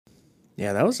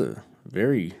Yeah, that was a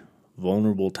very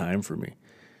vulnerable time for me.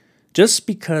 Just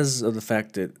because of the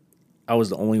fact that I was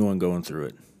the only one going through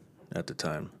it at the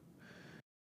time.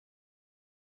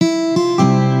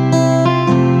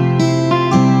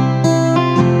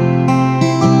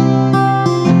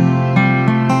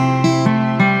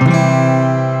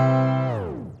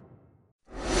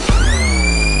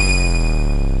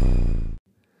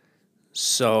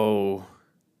 So,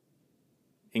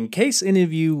 in case any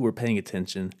of you were paying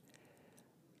attention,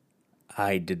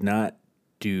 I did not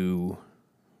do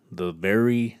the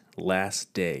very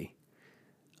last day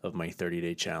of my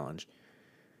 30-day challenge.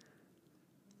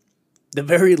 The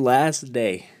very last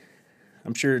day.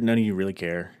 I'm sure none of you really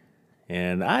care.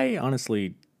 And I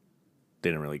honestly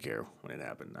didn't really care when it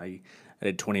happened. I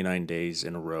did 29 days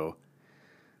in a row.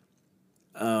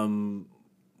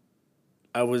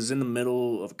 I was in the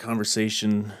middle of a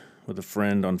conversation with a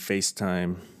friend on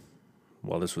FaceTime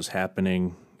while this was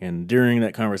happening. And during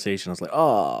that conversation, I was like,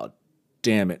 oh,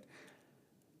 damn it.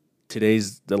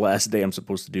 Today's the last day I'm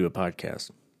supposed to do a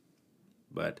podcast.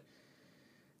 But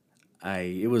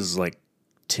it was like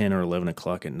 10 or 11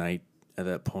 o'clock at night at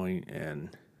that point, and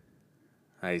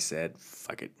I said,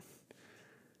 fuck it.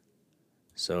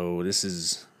 So this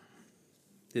is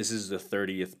the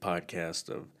 30th podcast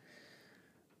of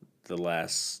the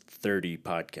last 30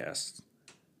 podcasts.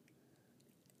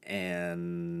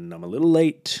 And I'm a little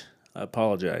late. I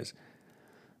apologize.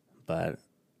 But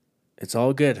it's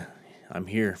all good. I'm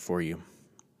here for you.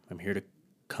 I'm here to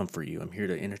comfort you. I'm here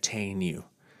to entertain you.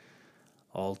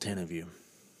 All 10 of you.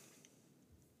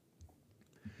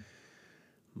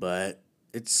 But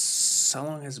how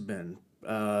long has it been?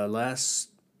 Last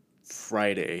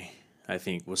Friday, I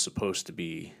think, was supposed to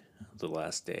be the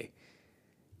last day.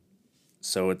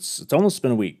 So it's almost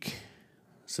been a week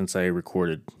since I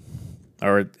recorded.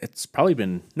 Or it's probably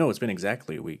been, no, it's been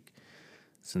exactly a week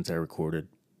since I recorded.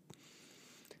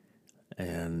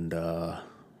 And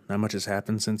not much has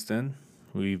happened since then.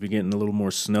 We've been getting a little more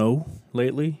snow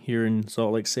lately here in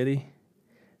Salt Lake City.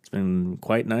 It's been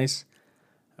quite nice.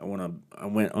 I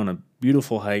went on a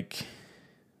beautiful hike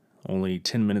only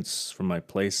 10 minutes from my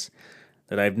place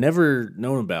that I've never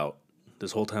known about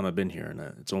this whole time I've been here, and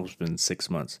it's almost been 6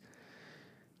 months.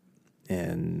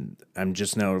 And I'm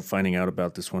just now finding out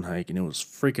about this one hike, and it was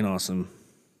freaking awesome.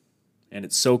 And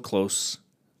it's so close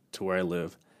to where I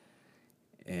live.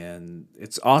 And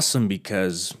it's awesome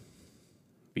because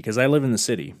I live in the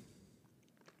city.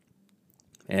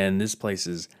 And this place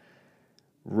is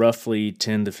roughly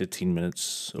 10 to 15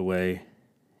 minutes away.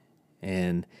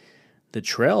 And the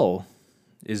trail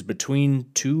is between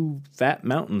two fat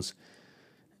mountains.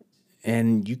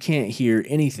 And you can't hear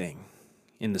anything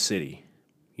in the city.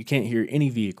 You can't hear any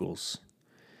vehicles.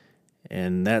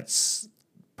 And that's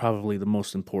probably the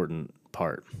most important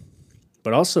part.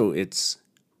 But also, it's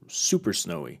super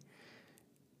snowy.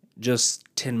 Just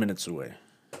 10 minutes away.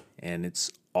 And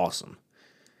it's awesome.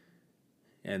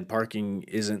 And parking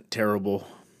isn't terrible.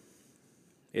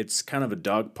 It's kind of a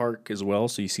dog park as well,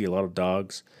 so you see a lot of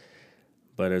dogs.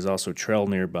 But there's also a trail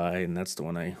nearby, and that's the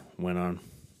one I went on.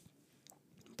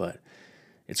 But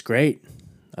it's great.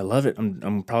 I love it.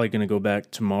 I'm probably going to go back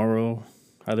tomorrow,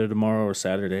 either tomorrow or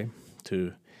Saturday,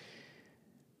 to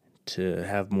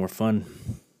have more fun.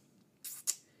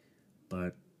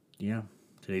 But yeah,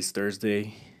 today's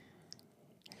Thursday.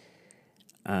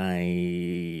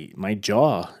 My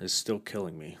jaw is still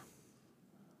killing me.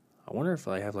 I wonder if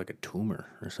I have like a tumor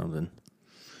or something.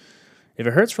 If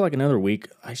it hurts for like another week,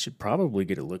 I should probably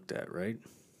get it looked at, right?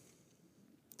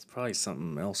 It's probably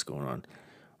something else going on.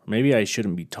 Or maybe I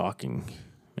shouldn't be talking.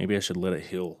 Maybe I should let it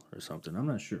heal or something. I'm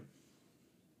not sure.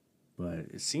 But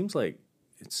it seems like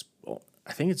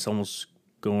I think it's almost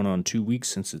going on 2 weeks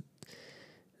since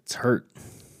it's hurt.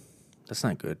 That's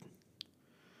not good.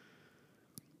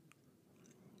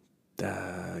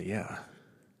 Yeah.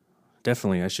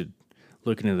 Definitely I should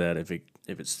look into that if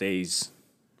it stays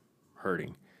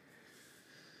hurting.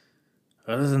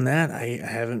 Other than that, I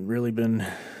haven't really been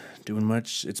doing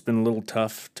much. It's been a little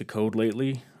tough to code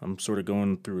lately. I'm sort of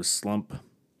going through a slump,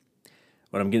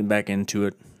 but I'm getting back into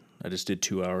it. I just did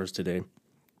 2 hours today.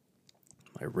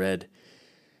 I read.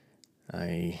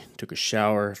 I took a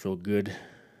shower. I feel good.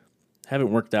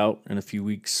 Haven't worked out in a few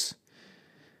weeks.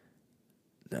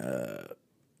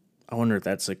 I wonder if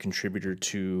that's a contributor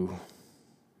to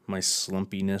my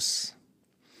slumpiness.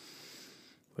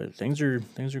 But things are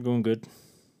going good.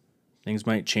 Things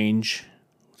might change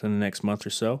within the next month or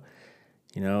so.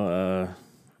 In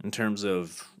terms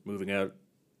of moving out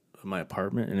of my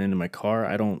apartment and into my car,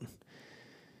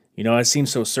 I seemed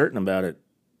so certain about it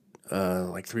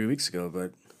like 3 weeks ago,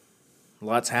 but a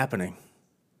lot's happening.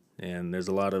 And there's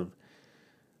a lot of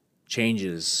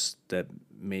changes that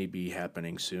may be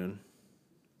happening soon.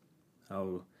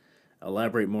 I'll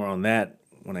elaborate more on that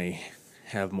when I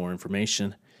have more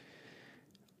information.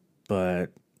 But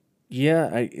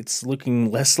yeah, it's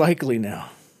looking less likely now,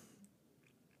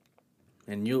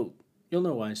 and you'll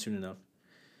know why soon enough.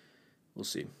 We'll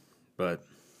see. But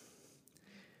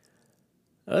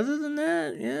other than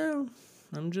that, yeah,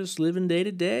 I'm just living day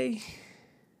to day.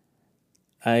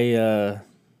 I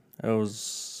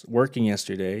was working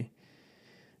yesterday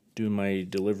doing my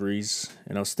deliveries,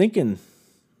 and I was thinking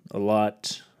a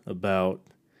lot about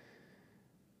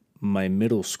my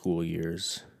middle school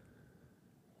years.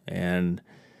 And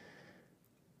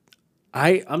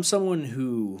I'm someone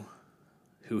who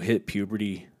hit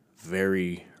puberty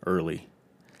very early.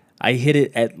 I hit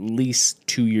it at least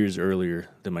 2 years earlier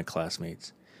than my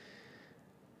classmates.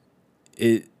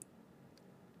 It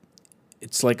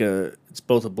it's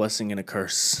both a blessing and a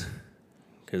curse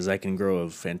because I can grow a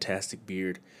fantastic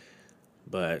beard,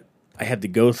 but I had to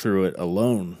go through it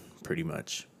alone pretty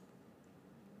much.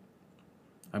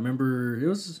 I remember it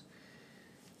was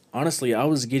honestly I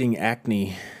was getting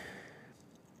acne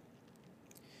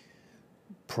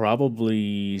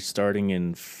probably starting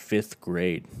in 5th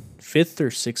grade, 5th or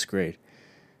 6th grade.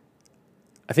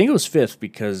 I think it was 5th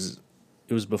because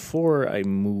it was before I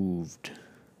moved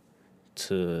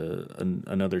to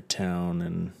another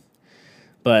town,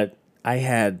 but I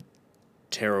had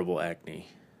terrible acne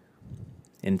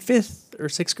in 5th or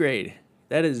 6th grade.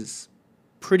 That is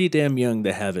pretty damn young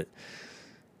to have it.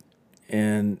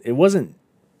 And it was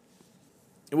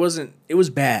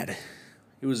bad.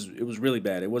 It was really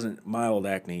bad. It wasn't mild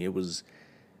acne. It was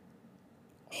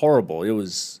horrible. It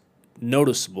was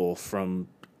noticeable from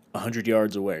 100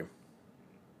 yards away.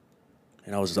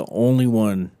 And I was the only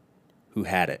one who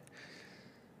had it.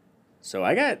 So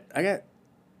I got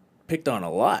picked on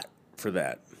a lot for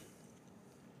that.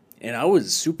 And I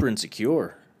was super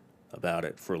insecure about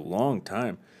it for a long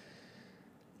time.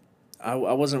 I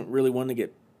wasn't really one to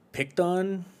get picked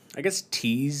on. I guess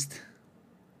teased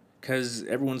because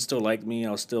everyone still liked me.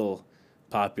 I was still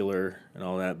popular and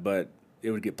all that, but it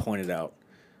would get pointed out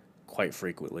quite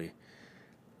frequently.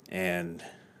 And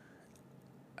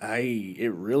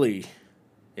it really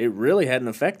had an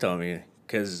effect on me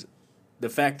because the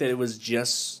fact that it was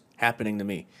just happening to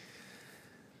me.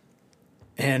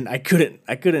 And I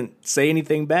couldn't say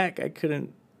anything back.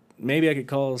 Maybe I could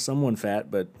call someone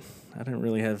fat, but I didn't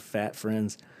really have fat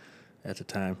friends at the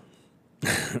time.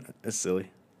 That's silly.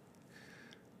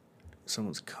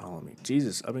 Someone's calling me.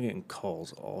 Jesus, I've been getting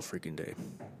calls all freaking day.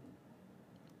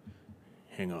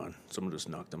 Hang on. Someone just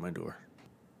knocked on my door.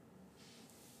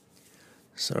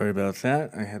 Sorry about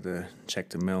that. I had to check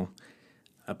the mail.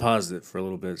 I paused it for a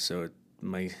little bit, so it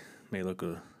may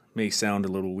sound a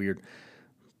little weird.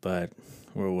 But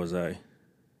where was I?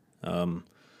 Oh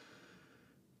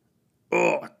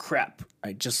crap!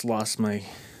 I just lost my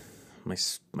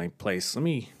place.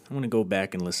 I'm gonna go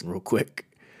back and listen real quick.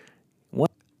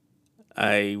 What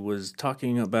I was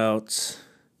talking about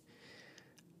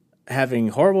having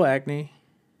horrible acne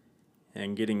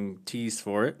and getting teased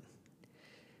for it,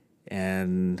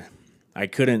 and I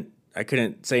couldn't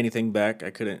say anything back.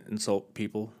 I couldn't insult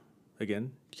people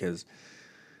again because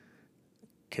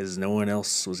no one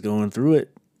else was going through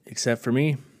it except for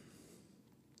me.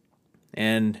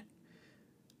 And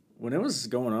when it was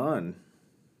going on,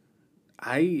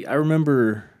 I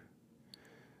remember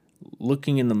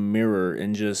looking in the mirror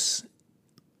and just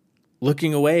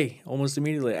looking away almost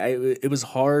immediately. It was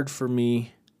hard for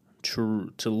me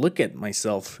to look at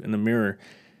myself in the mirror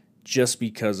just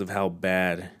because of how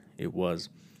bad it was.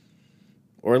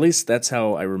 Or at least that's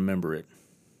how I remember it.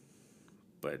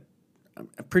 But I'm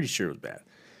pretty sure it was bad.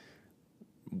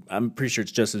 I'm pretty sure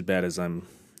it's just as bad as I'm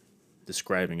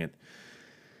describing it.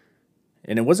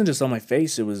 And it wasn't just on my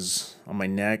face, it was on my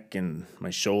neck and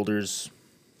my shoulders.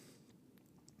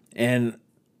 And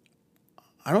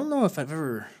I don't know if I've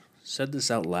ever said this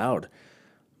out loud,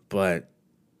 but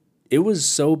it was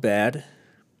so bad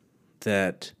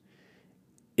that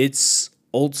it's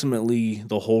ultimately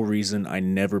the whole reason I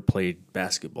never played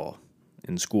basketball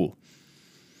in school.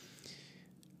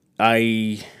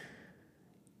 I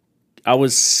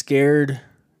was scared.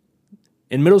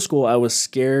 In middle school, I was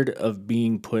scared of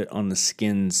being put on the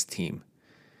skins team.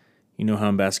 You know how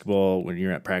in basketball, when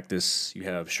you're at practice, you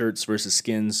have shirts versus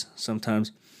skins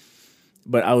sometimes.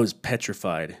 But I was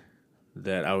petrified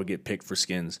that I would get picked for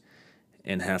skins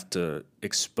and have to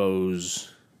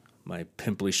expose my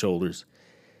pimply shoulders.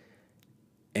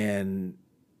 And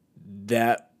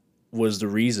that was the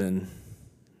reason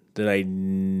that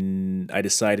I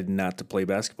decided not to play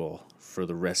basketball for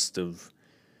the rest of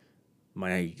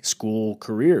my school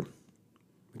career.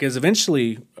 Because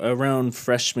eventually, around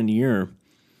freshman year,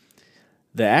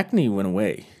 the acne went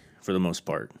away for the most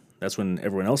part. That's when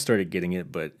everyone else started getting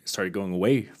it, but it started going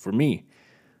away for me.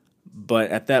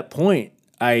 But at that point,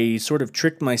 I sort of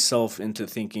tricked myself into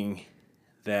thinking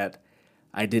that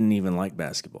I didn't even like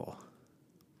basketball.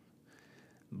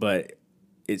 But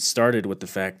it started with the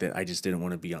fact that I just didn't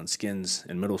want to be on skins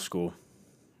in middle school.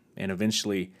 And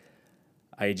eventually,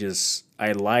 I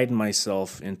lied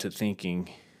myself into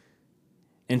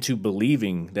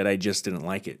believing that I just didn't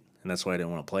like it. And that's why I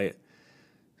didn't want to play it.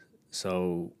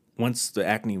 So once the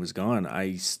acne was gone,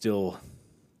 I still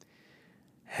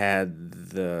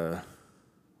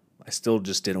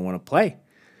just didn't want to play.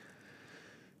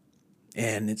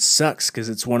 And it sucks because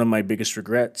it's one of my biggest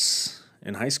regrets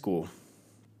in high school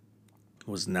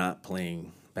was not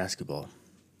playing basketball.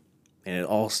 And it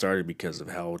all started because of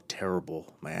how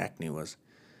terrible my acne was.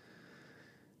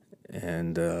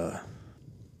 And,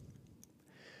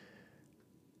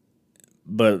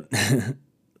 but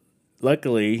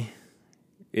luckily,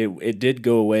 it did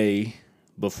go away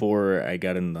before I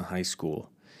got into high school.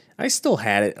 I still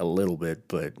had it a little bit,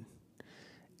 but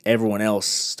everyone else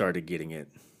started getting it.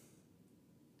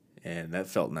 And that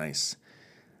felt nice.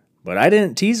 But I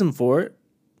didn't tease them for it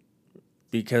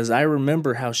because I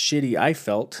remember how shitty I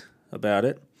felt about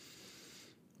it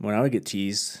when I would get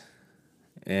teased.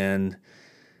 And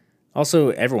also,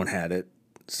 everyone had it,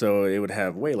 so it would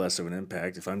have way less of an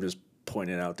impact if I'm just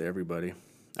pointing it out to everybody.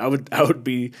 I would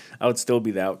still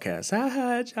be the outcast.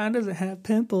 Haha, John doesn't have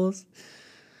pimples.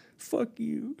 Fuck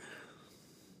you.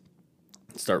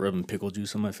 Start rubbing pickle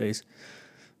juice on my face.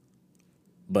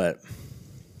 But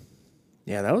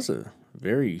yeah, that was a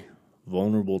very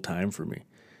vulnerable time for me.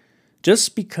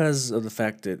 Just because of the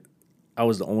fact that I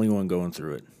was the only one going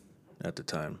through it at the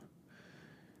time.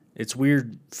 It's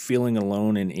weird feeling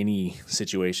alone in any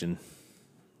situation.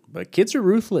 But kids are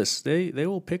ruthless. They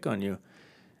will pick on you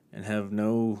and have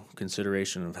no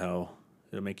consideration of how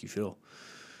it'll make you feel.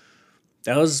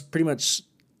 That was pretty much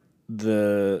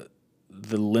the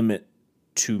limit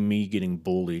to me getting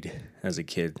bullied as a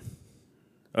kid.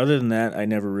 Other than that, I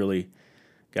never really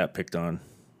got picked on.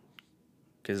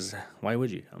 Because why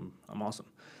would you? I'm awesome.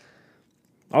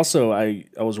 Also, I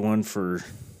was one for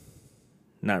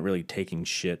not really taking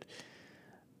shit.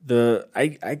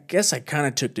 I guess I kind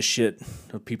of took the shit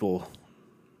of people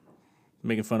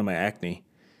making fun of my acne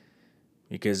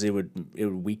because it would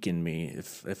weaken me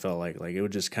if I felt like it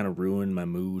would just kind of ruin my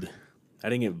mood. I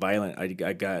didn't get violent. I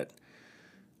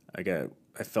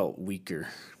felt weaker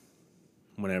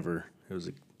whenever it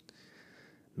was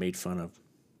made fun of.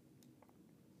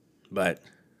 But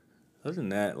other than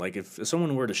that, if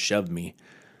someone were to shove me,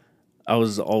 I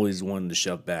was always one to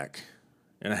shove back.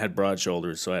 And I had broad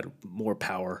shoulders, so I had more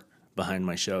power behind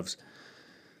my shoves.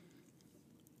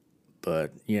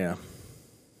 But yeah.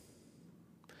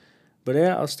 But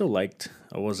yeah, I still liked.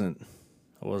 I wasn't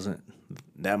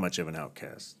that much of an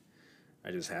outcast.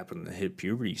 I just happened to hit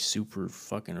puberty super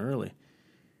fucking early.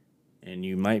 And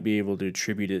you might be able to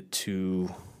attribute it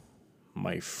to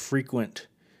my frequent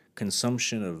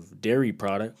consumption of dairy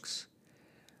products.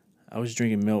 I was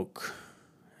drinking milk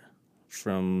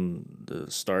from the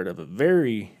start of a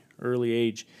very early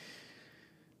age.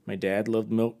 My dad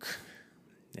loved milk,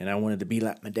 and I wanted to be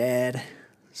like my dad,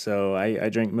 so I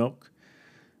drank milk,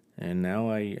 and now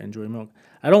I enjoy milk.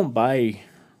 I don't buy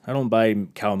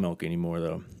cow milk anymore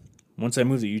though. Once I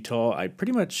moved to Utah, I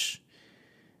pretty much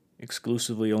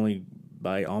exclusively only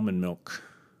buy almond milk.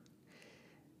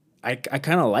 I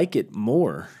kind of like it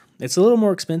more. It's a little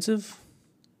more expensive.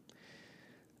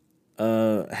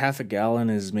 Half a gallon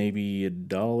is maybe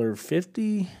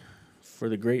 $1.50 for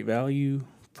the great value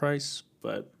price,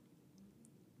 but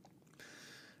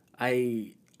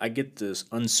I get this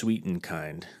unsweetened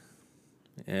kind,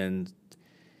 and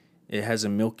it has a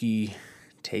milky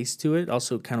taste to it,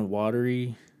 also kind of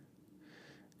watery,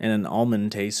 and an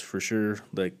almond taste for sure.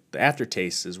 Like the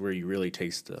aftertaste is where you really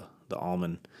taste the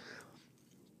almond.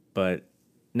 But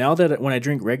now that when I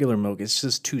drink regular milk, it's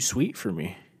just too sweet for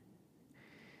me.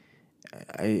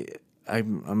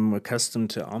 I'm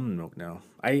accustomed to almond milk now.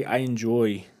 I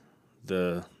enjoy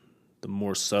the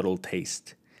more subtle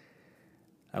taste.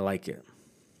 I like it,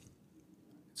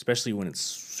 especially when it's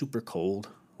super cold.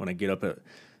 When I get up at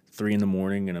 3 a.m.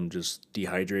 and I'm just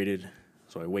dehydrated,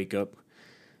 so I wake up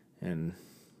and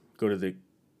go to the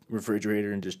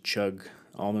refrigerator and just chug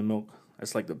almond milk.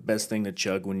 That's like the best thing to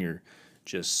chug when you're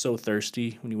just so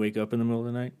thirsty when you wake up in the middle of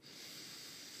the night.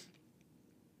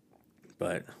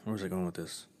 But where was I going with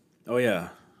this? Oh, yeah.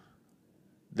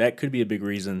 That could be a big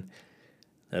reason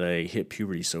that I hit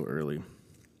puberty so early.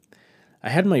 I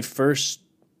had my first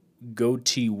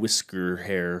goatee whisker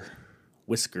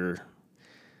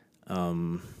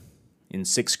in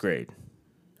sixth grade.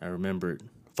 I remember it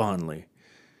fondly.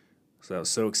 So I was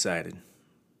so excited.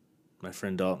 My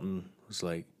friend Dalton was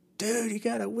like, "Dude, you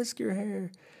got a whisker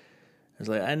hair." I was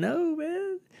like, "I know,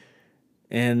 man."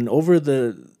 And over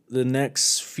the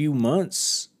next few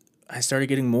months, I started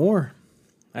getting more.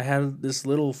 I had this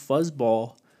little fuzz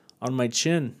ball on my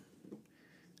chin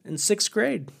in sixth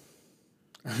grade.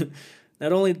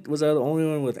 Not only was I the only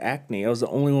one with acne, I was the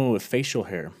only one with facial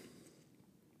hair.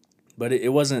 But it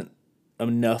wasn't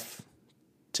enough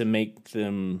to make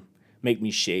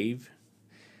me shave.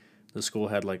 The school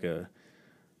had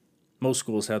most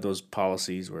schools have those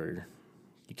policies where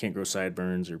you can't grow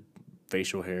sideburns or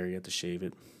facial hair, you have to shave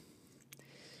it.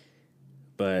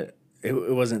 But it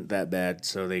wasn't that bad,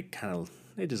 so they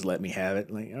just let me have it.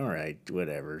 Like, all right,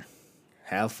 whatever.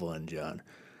 Have fun, John.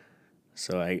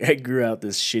 So I grew out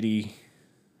this shitty.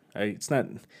 It's not. I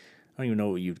don't even know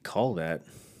what you'd call that.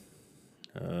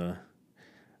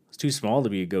 It's too small to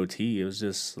be a goatee. It was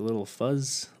just a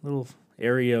little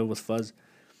area with fuzz.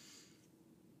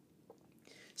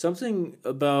 Something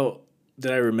about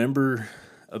that I remember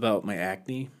about my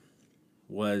acne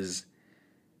was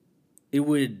it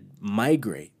would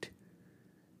migrate.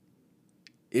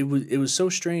 It was so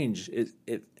strange.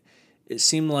 It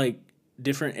seemed like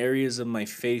different areas of my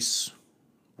face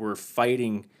were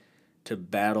fighting to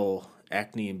battle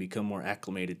acne and become more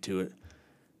acclimated to it.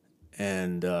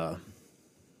 And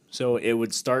so it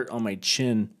would start on my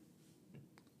chin,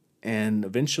 and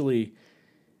eventually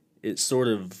it sort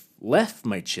of left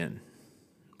my chin.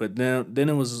 But then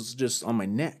it was just on my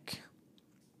neck.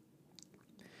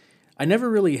 I never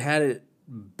really had it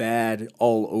bad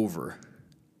all over.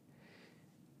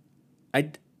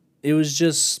 I it was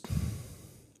just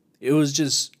it was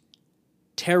just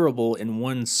terrible in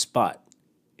one spot.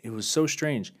 It was so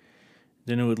strange.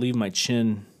 Then it would leave my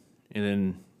chin and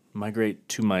then migrate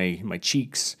to my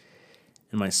cheeks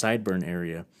and my sideburn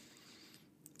area.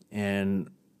 And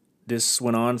this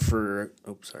went on for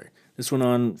This went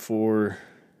on for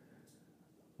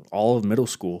all of middle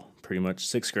school, pretty much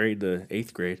 6th grade to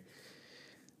 8th grade.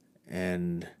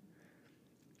 And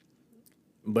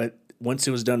but once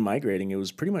it was done migrating, it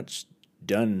was pretty much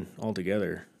done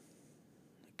altogether.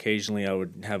 Occasionally I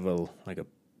would have a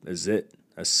zit,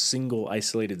 a single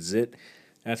isolated zit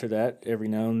after that every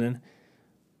now and then.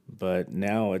 But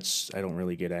now I don't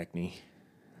really get acne.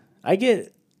 I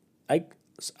get I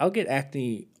I'll get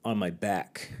acne on my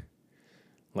back.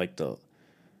 Like the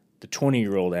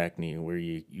 20-year-old acne where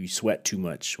you sweat too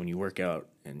much when you work out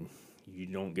and you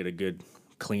don't get a good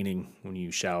cleaning when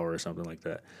you shower or something like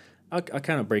that. I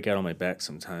kind of break out on my back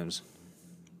sometimes,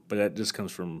 but that just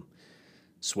comes from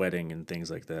sweating and things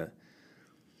like that.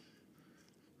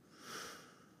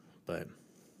 But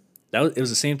it was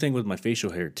the same thing with my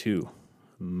facial hair too.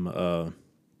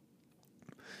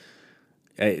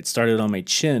 It started on my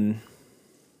chin,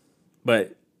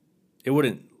 but it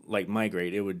wouldn't like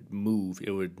migrate. It would move.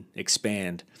 It would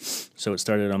expand. So it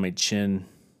started on my chin,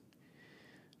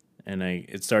 and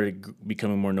it started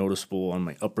becoming more noticeable on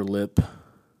my upper lip.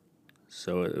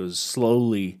 So it was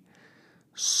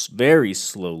very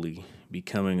slowly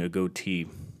becoming a goatee.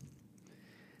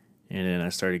 And then I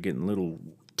started getting little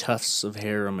tufts of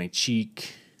hair on my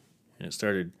cheek, and it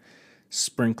started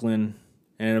sprinkling.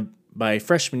 And by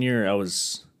freshman year,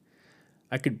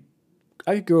 I could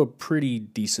grow a pretty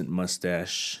decent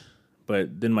mustache,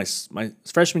 but then my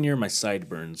freshman year, my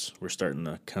sideburns were starting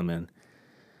to come in,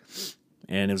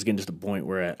 and it was getting to the point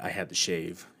where I had to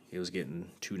shave. It was getting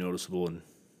too noticeable and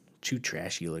too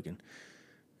trashy looking.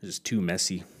 It was just too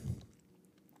messy.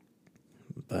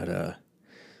 But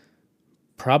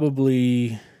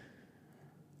probably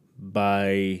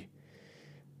by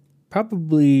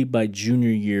junior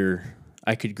year,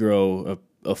 I could grow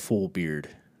a full beard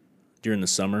during the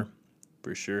summer,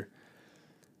 for sure.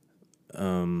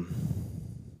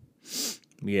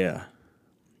 Yeah.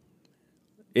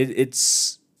 It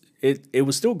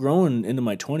was still growing into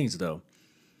my 20s though.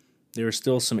 There were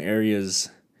still some areas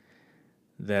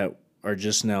that are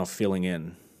just now filling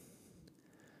in.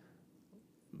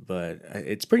 But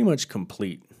it's pretty much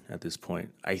complete at this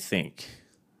point, I think.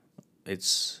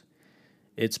 It's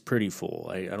pretty full.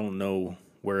 I don't know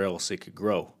where else it could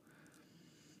grow.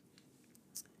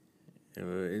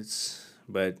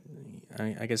 But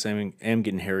I guess I am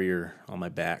getting hairier on my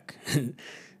back and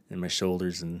my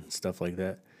shoulders and stuff like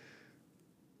that.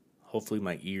 Hopefully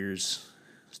my ears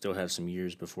still have some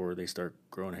years before they start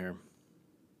growing hair.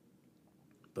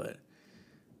 But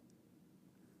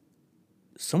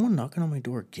someone knocking on my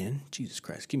door again? Jesus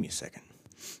Christ, give me a second.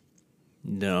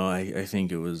 No, I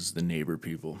think it was the neighbor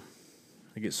people.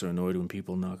 I get so annoyed when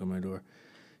people knock on my door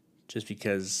just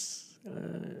because.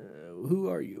 Who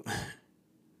are you?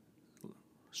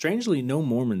 Strangely, no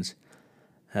Mormons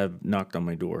have knocked on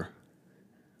my door.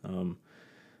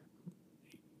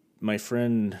 My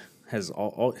friend has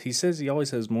he says he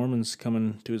always has Mormons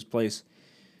coming to his place,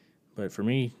 but for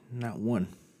me, not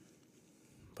one.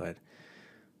 But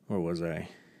where was I?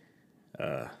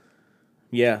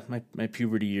 Yeah, my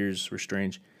puberty years were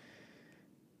strange.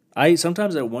 I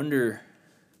wonder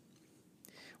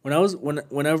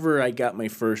whenever I got my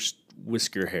first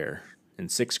whisker hair in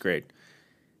 6th grade.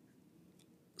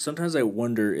 Sometimes I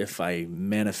wonder if I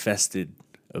manifested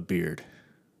a beard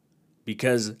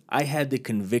because I had the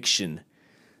conviction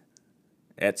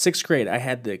at 6th grade. I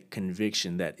had the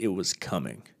conviction that it was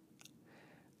coming.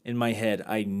 In my head,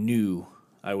 I knew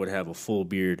I would have a full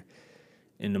beard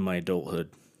into my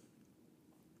adulthood.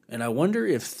 And I wonder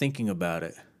if thinking about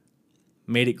it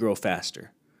made it grow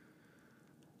faster.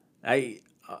 I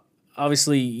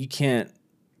obviously you can't.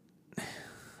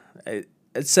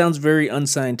 It sounds very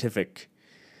unscientific.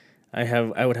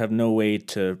 I would have no way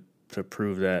to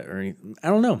prove that or anything. I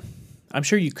don't know. I'm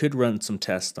sure you could run some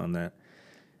tests on that.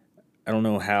 I don't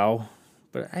know how,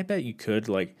 but I bet you could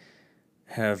like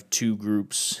have two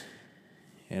groups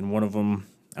and one of them,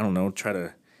 I don't know, try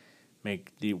to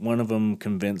make the one of them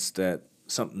convinced that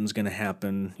something's going to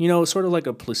happen. Sort of like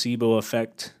a placebo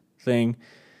effect thing,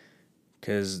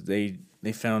 because they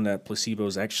found that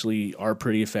placebos actually are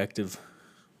pretty effective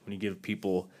when you give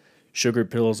people sugar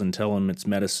pills and tell them it's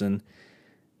medicine,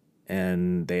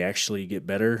 and they actually get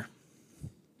better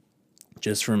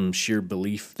just from sheer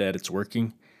belief that it's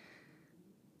working.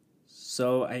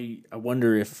 So I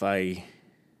wonder if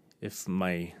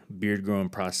my beard growing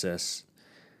process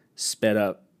sped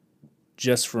up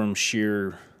just from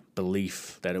sheer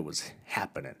belief that it was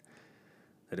happening,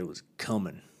 that it was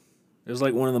coming. It was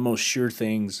like one of the most sure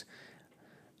things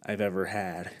I've ever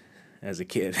had as a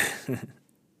kid.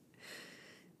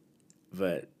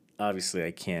 But obviously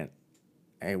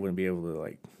I wouldn't be able to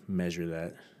like measure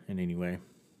that in any way.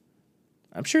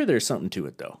 I'm sure there's something to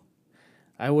it though.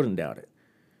 I wouldn't doubt it.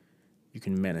 You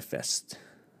can manifest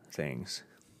things.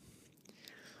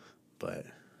 But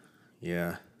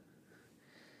yeah.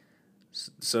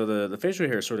 So the facial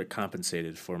hair sort of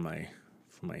compensated for my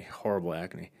horrible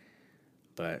acne.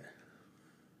 But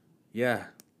yeah,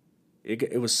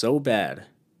 it was so bad.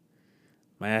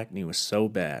 My acne was so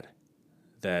bad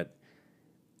that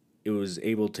it was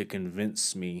able to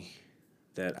convince me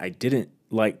that I didn't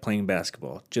like playing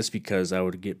basketball just because I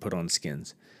would get put on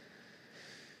skins.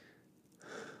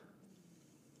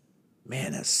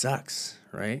 Man, that sucks,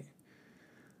 right?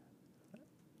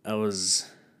 I was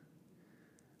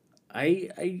I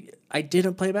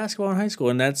didn't play basketball in high school,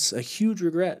 and that's a huge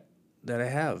regret that I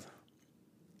have.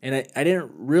 And I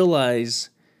didn't realize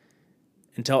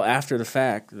until after the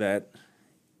fact that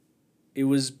it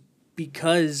was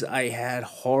because I had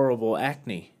horrible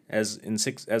acne as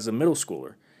a middle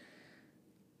schooler.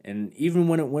 And even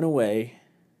when it went away,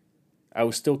 I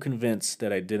was still convinced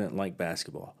that I didn't like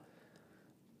basketball.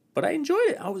 But I enjoyed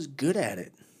it. I was good at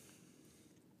it.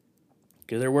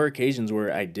 Because there were occasions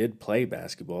where I did play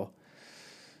basketball.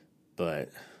 But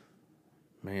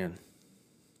man,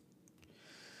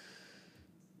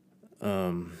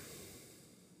 um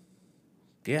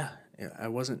yeah, I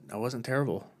wasn't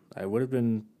terrible. I would have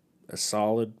been a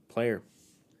solid player.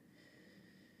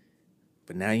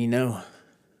 But now you know.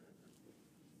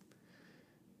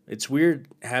 It's weird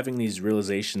having these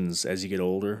realizations as you get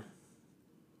older,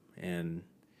 and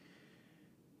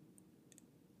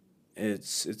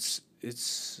it's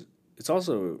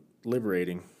also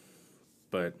liberating,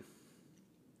 but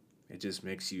it just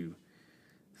makes you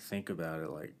think about it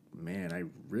like, man, I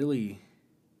really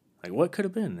like what could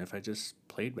have been if I just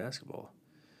played basketball.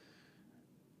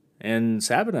 And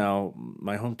Sabinal,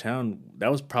 my hometown, that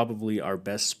was probably our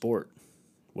best sport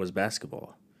was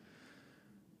basketball.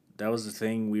 That was the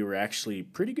thing we were actually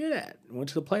pretty good at. Went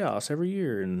to the playoffs every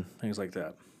year and things like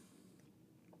that.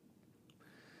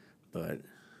 But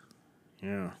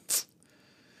yeah.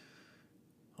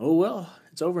 Oh well,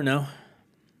 it's over now.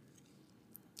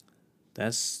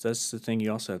 That's the thing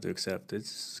you also have to accept.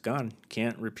 It's gone.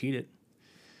 Can't repeat it.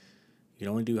 You can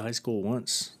only do high school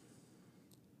once.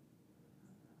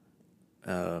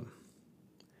 Uh,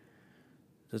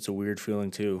 that's a weird feeling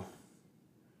too.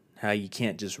 How you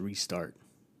can't just restart.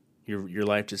 Your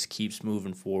life just keeps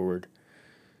moving forward,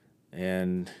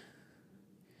 and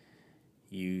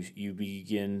you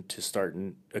begin to start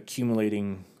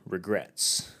accumulating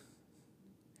regrets.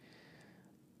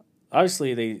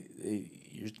 Obviously,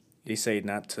 they say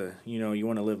not to, you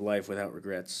want to live life without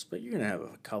regrets, but you're going to have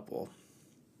a couple,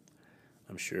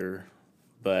 I'm sure.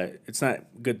 But it's not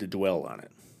good to dwell on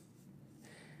it.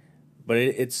 But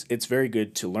it's very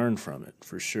good to learn from it,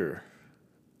 for sure.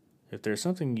 If there's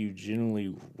something you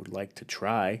genuinely would like to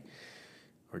try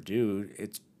or do,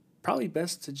 it's probably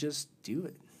best to just do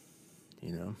it,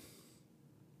 you know?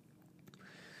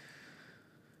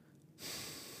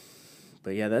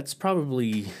 But yeah, that's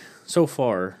probably, so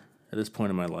far, at this point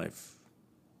in my life,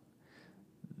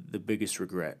 the biggest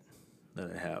regret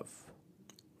that I have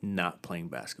not playing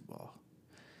basketball.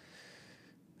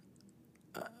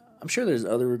 I'm sure there's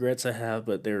other regrets I have,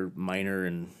 but they're minor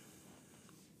and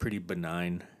pretty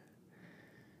benign.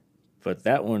 But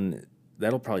that one,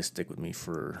 that'll probably stick with me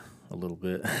for a little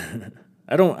bit.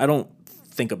 I don't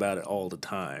think about it all the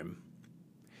time,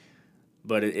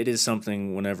 but it is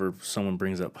something whenever someone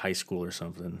brings up high school or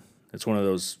something. It's one of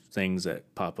those things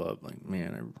that pop up like,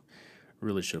 man, I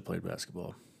really should have played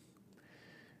basketball.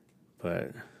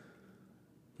 But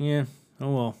yeah,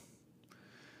 oh well.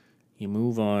 You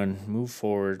move on, move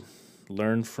forward,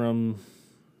 learn from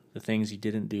the things you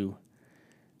didn't do,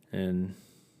 and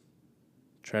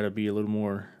try to be a little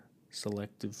more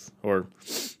selective, or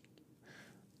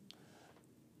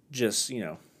just, you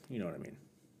know what I mean.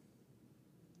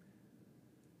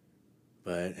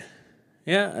 But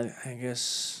yeah, I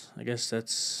guess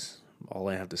that's all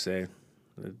I have to say.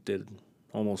 I did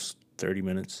almost 30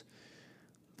 minutes.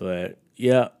 But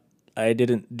yeah, I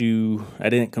didn't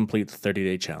complete the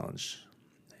 30-day challenge.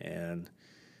 And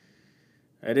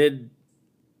I did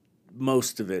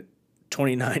most of it,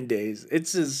 29 days.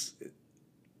 It's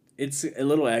a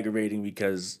little aggravating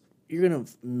because you're going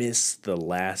to miss the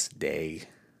last day.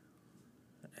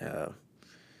 Uh,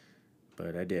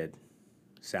 but I did.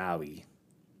 Sorry.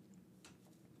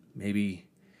 Maybe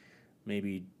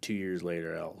maybe 2 years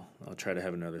later I'll try to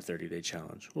have another 30-day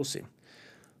challenge. We'll see.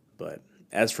 But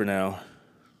as for now,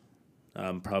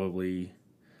 I'm probably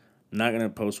not gonna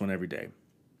post one every day.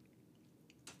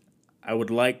 I would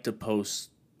like to post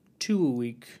two a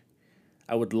week.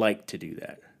 I would like to do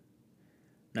that.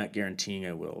 Not guaranteeing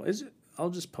I will. Is it? I'll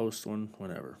just post one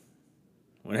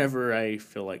whenever I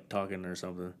feel like talking or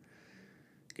something.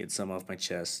 Get some off my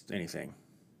chest. Anything.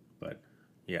 But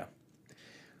yeah,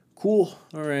 cool.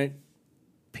 All right.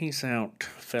 Peace out,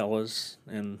 fellas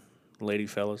and lady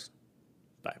fellas.